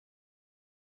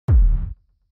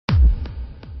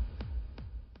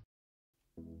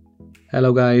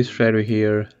Hello guys, Sherry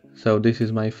here. So this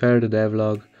is my third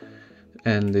devlog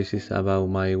and this is about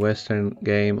my western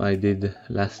game I did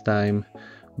last time,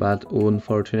 but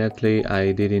unfortunately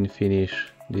I didn't finish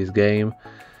this game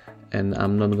and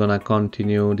I'm not gonna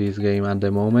continue this game at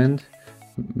the moment,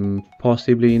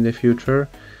 possibly in the future,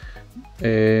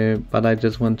 but I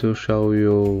just want to show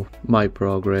you my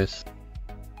progress.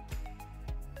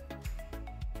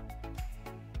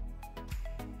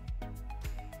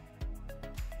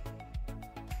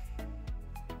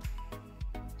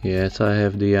 Yes, I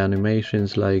have the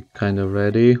animations like kind of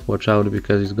ready. Watch out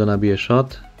because it's gonna be a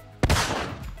shot.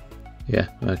 Yeah,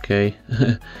 okay.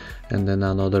 And then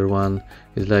another one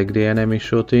is like the enemy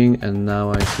shooting, and now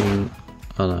I think,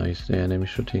 oh no, it's the enemy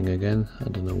shooting again. I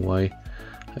don't know why.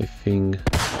 I think,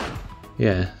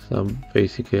 yeah, so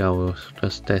basically I was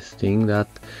just testing that.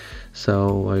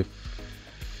 So I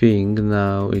think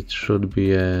now it should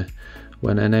be a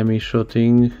when enemy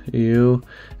shooting you,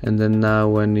 and then now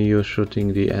when you're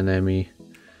shooting the enemy.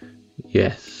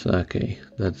 Yes, okay,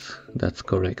 that's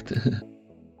correct.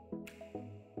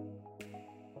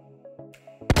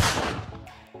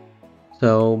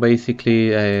 So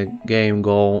basically a game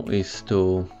goal is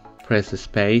to press the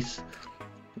space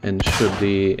and shoot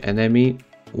the enemy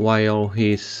while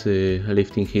he's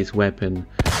lifting his weapon.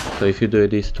 So if you do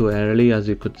this too early, as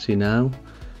you could see now,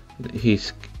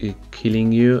 he's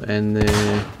killing you, and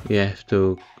you have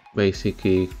to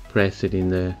basically press it in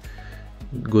the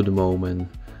good moment.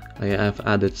 I have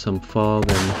added some fog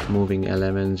and moving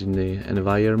elements in the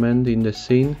environment in the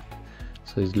scene,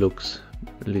 so it looks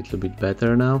a little bit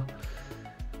better now,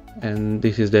 and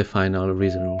this is the final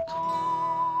result.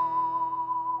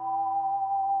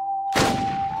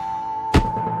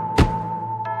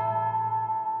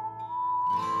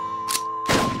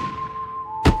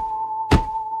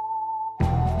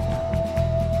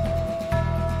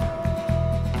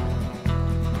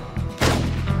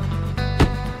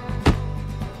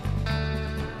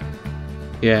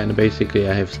 Yeah, and basically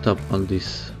I have stopped on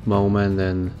this moment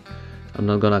and I'm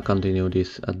not gonna continue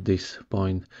this at this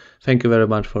point. Thank you very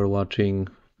much for watching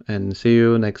and see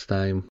you next time.